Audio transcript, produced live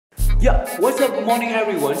Yeah, what's up? Good morning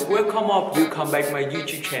everyone. Welcome back my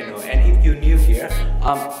YouTube channel. And if you're new here,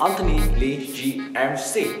 I'm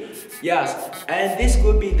anthonyleegmc. Yes, and this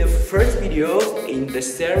will be the first video in the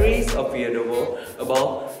series of video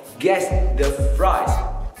about guess the price.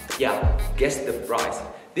 Yeah, guess the price.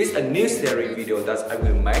 This is a new series video that I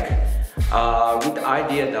will make with the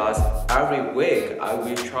idea that every week I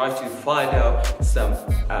will try to find out some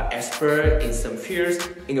expert in some fields,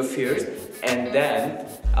 and then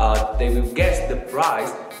they will guess the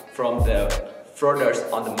price from the products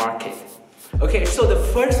on the market. Okay, so the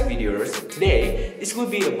first video today, this will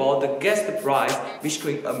be about the guess the price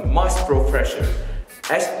between a mass professional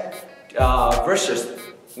versus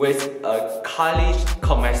with a Kylie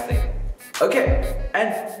Cosmetic. Okay,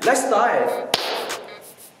 and let's start.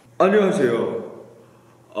 안녕하세요.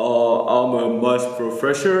 I'm a math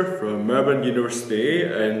professor from Melbourne University,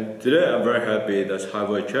 and today I'm very happy that I have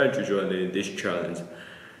a chance to join in this challenge.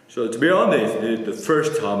 So to be honest, it's the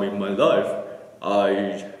first time in my life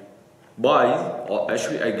I buy, or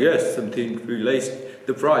actually I guess something relates,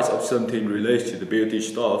 the price of something relates to the beauty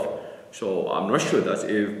stuff. So I'm not sure that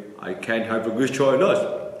if I can have a good choice or not.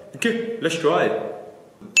 Okay, let's try it.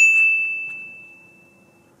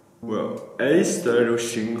 Well, eyeshadow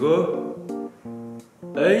single,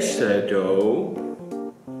 eyeshadow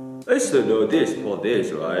this for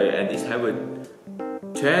this, right? And this have a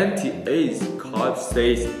 28 card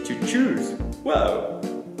states to choose. Wow!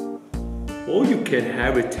 Or you can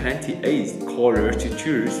have a 28 colors to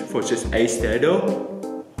choose for just eyeshadow.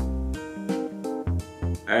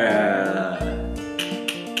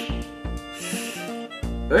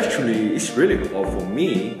 Actually, it's really hard for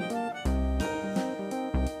me.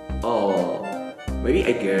 Maybe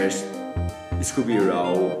I guess this could be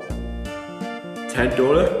around $10.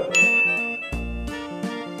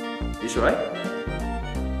 Is right?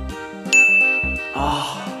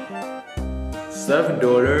 $7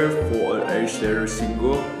 for an eyeshadow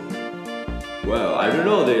single. Well, I don't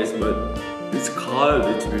know this, but it's kind of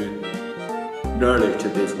between nearly to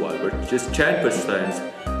this one, but just 10%.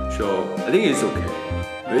 So I think it's okay.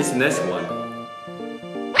 Where's the next one?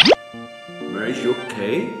 Marriage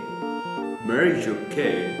okay? Marriage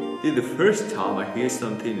okay? This is the first time I hear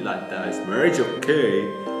something like that. It's marriage okay?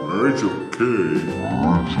 Marriage okay?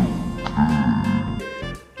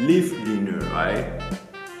 Lip liner, right?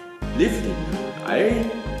 Lip liner. I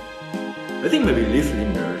think maybe lip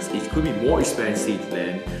liners, it could be more expensive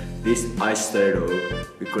than this eyeshadow,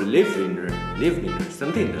 because lip liner,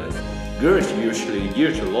 something that girls usually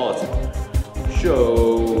use a lot.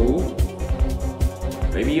 So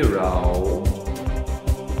maybe around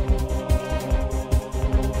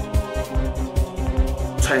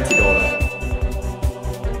 $20.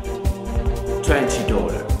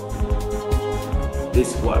 This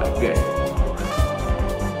is what I guess.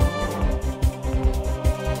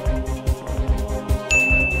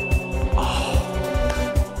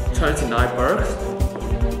 $29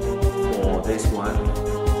 for this one.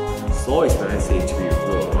 So expensive to be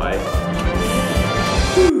real, right?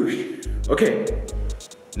 Okay,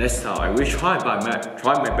 next time I will try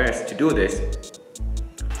my best to do this.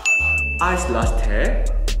 Ice latte.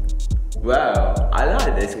 Well, I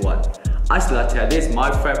like this one. Ice latte, this is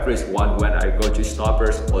my favorite one when I go to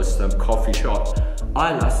Starbucks or some coffee shop.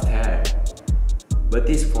 Ice latte. But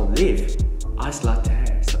this for lip, ice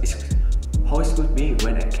latte. So it's how it would be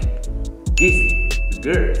when I can kiss the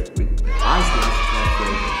girl with ice latte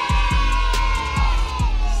flavor.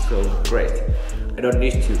 So great. I don't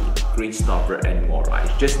need to drink Starbucks anymore. I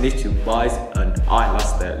just need to buy an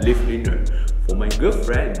ice latte lip liner for my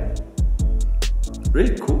girlfriend.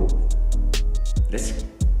 Really cool. Let's see.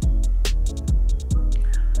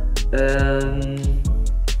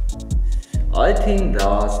 I think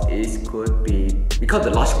that it could be, because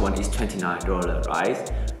the last one is $29,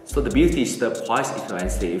 right? So the beauty is the price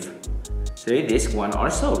expensive. So this one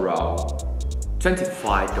also around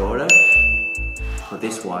 $25 for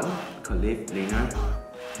this one. Lip liner,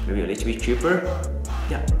 maybe a little bit cheaper.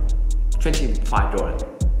 Yeah, $25.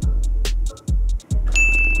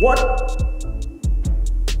 What?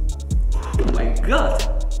 Oh my god,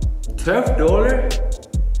 $12?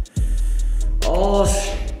 Oh,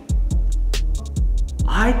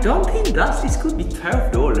 I don't think that it could be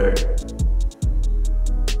 $12.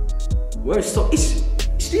 Well, so it's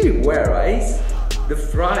really well, right? The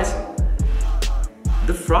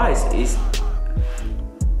price is,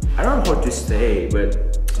 I don't know what to say, but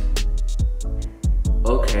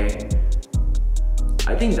okay.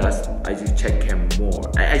 I think that I just check him more.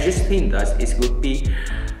 I just think that it would be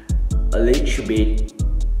a little bit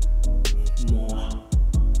more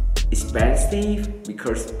expensive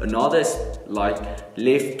because another like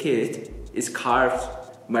lift kit is cost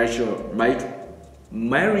major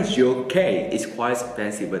K is quite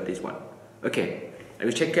expensive, but this one. Okay, I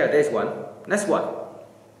will check out this one. Next one.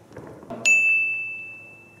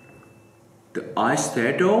 The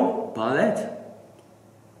eyeshadow palette.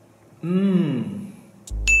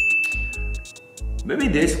 Maybe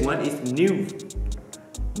this one is new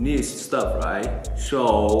stuff, right?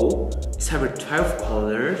 So it's have 12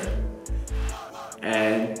 colors,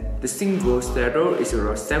 and the single shadow is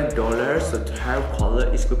around $7. So 12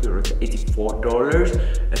 color is going to be around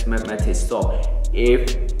 $84 as mathematics. So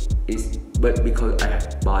if it's because I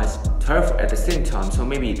buy 12 at the same time, so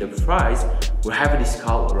maybe the price will have a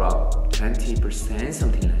discount around 20%,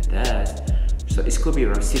 something like that. So it's going to be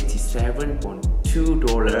around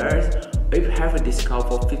 $67.2. If you have a discount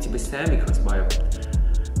for 50% because buy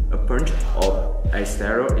a bunch of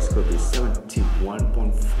eyeshadow, it's going to be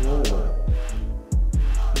 $71.4.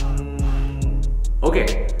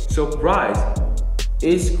 Okay, so price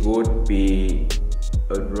is would be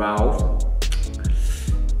around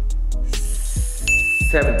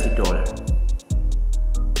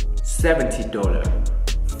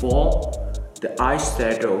 $70 for the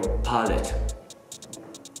eyeshadow palette.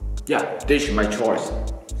 Yeah, this is my choice.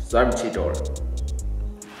 $70.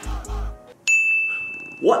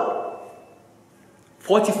 What?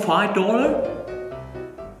 $45?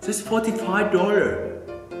 Just $45.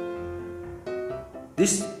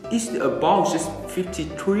 This is about just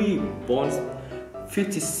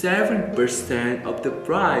 57% of the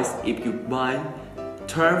price if you buy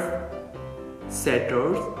 12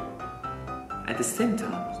 shadows at the same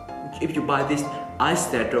time. If you buy this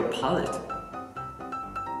eyeshadow palette,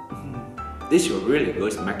 this is a really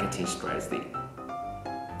good marketing strategy,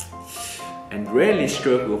 and really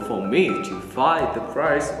struggle for me to find the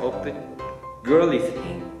price of the girly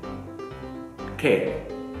thing. Okay.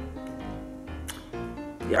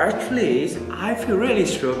 Actually, I feel really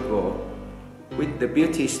struggle with the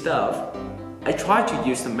beauty stuff. I try to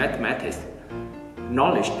use the mathematics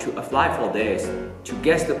knowledge to apply for this to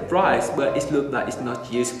guess the price, but it looks like it's not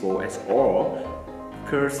useful at all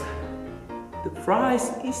because the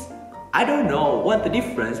price is, I don't know what the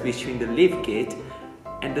difference between the lip kit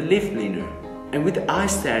and the lip liner. And with the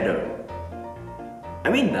eyeshadow, I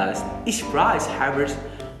mean that each price has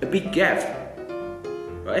a big gap,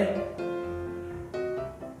 right?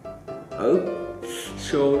 Oh,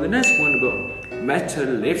 so the next one about metal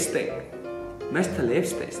lipstick.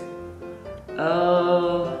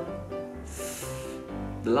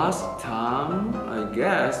 The last time I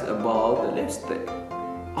guess about the lipstick. The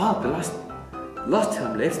last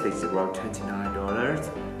time lipstick is around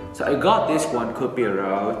 $29. So I got this one could be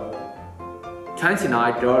around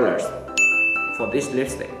 $29 for this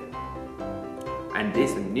lipstick. And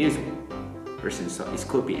this is the new version, so it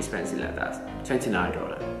could be expensive like that.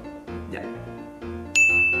 $29. Yeah.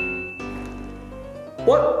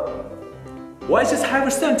 What? Why does it have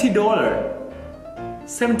 $17?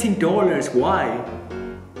 $17, why?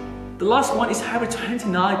 The last one is having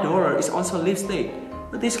 $29, it's also lipstick.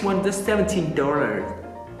 But this one just $17.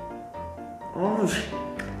 Oh,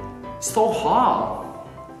 so hard.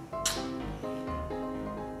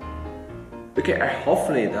 Okay,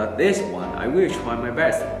 hopefully that this one I will try my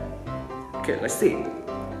best. Okay, let's see.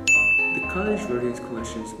 The college Jordyn's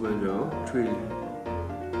collections will go $3.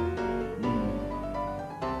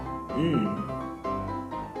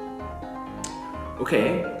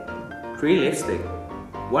 Okay, 3 lipstick.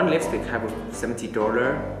 One lipstick have $70,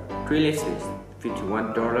 3 lipsticks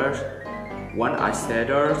 $51, one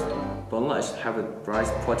eyeshadow blush have a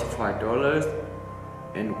price $45,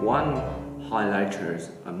 and one highlighters.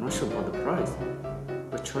 I'm not sure about the price,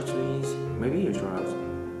 but charges maybe it's around.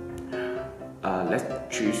 Let's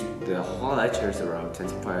choose the highlighters around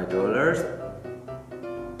 $25.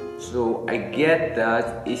 So I get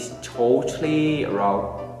that it's totally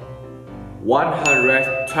around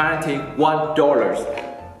 $121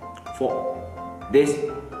 for this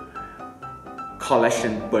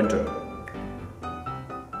collection bundle.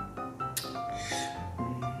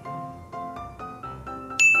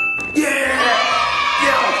 Yeah!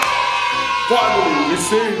 Finally, you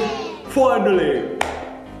see? Finally!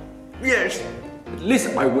 Yes! At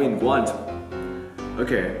least I win once.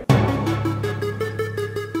 Okay.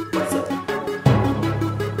 What's up?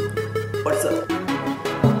 What's up?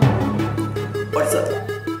 What's up?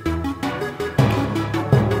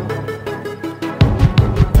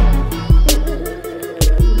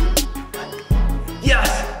 Yes!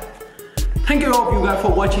 Thank you all of you guys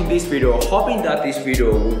for watching this video. Hoping that this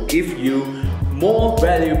video will give you more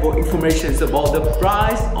valuable information about the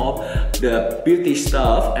price of the beauty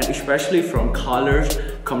stuff, and especially from colors,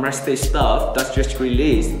 cosmetic stuff that's just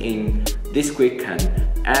released in this weekend.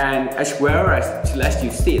 And as well as to let you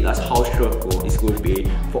see that's how struggle it would be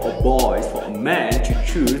for a boy, for a man to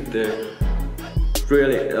choose to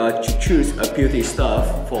choose a beauty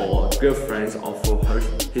stuff for girlfriends or for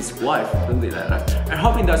his wife, something like that. And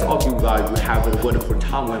hoping that all of you guys will have a wonderful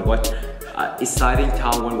time when exciting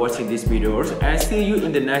time when watching these videos, and see you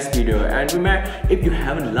in the next video. And remember, if you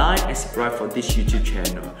haven't liked and subscribed for this YouTube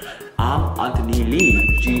channel, I'm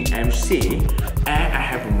anthonyleegmc, and I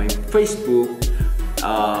have my Facebook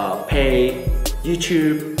page,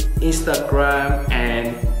 YouTube, Instagram,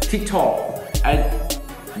 and TikTok, and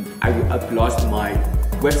I will upload my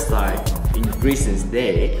website in recent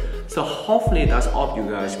day. So hopefully that's all you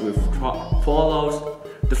guys will follow.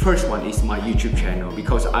 The first one is my YouTube channel,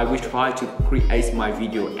 because I will try to create my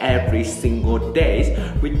video every single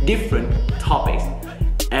day with different topics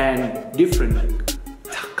and different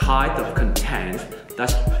kind of content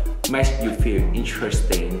that makes you feel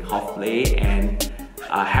interesting, hopefully, and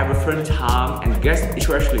have a fun time, and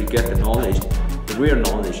especially get the knowledge, the real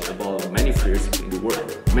knowledge about many fields in the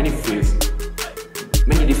world, many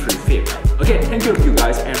different fields. Okay, thank you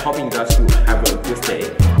guys, and hoping you guys will have a good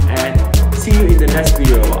day, and see you in the next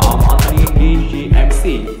video.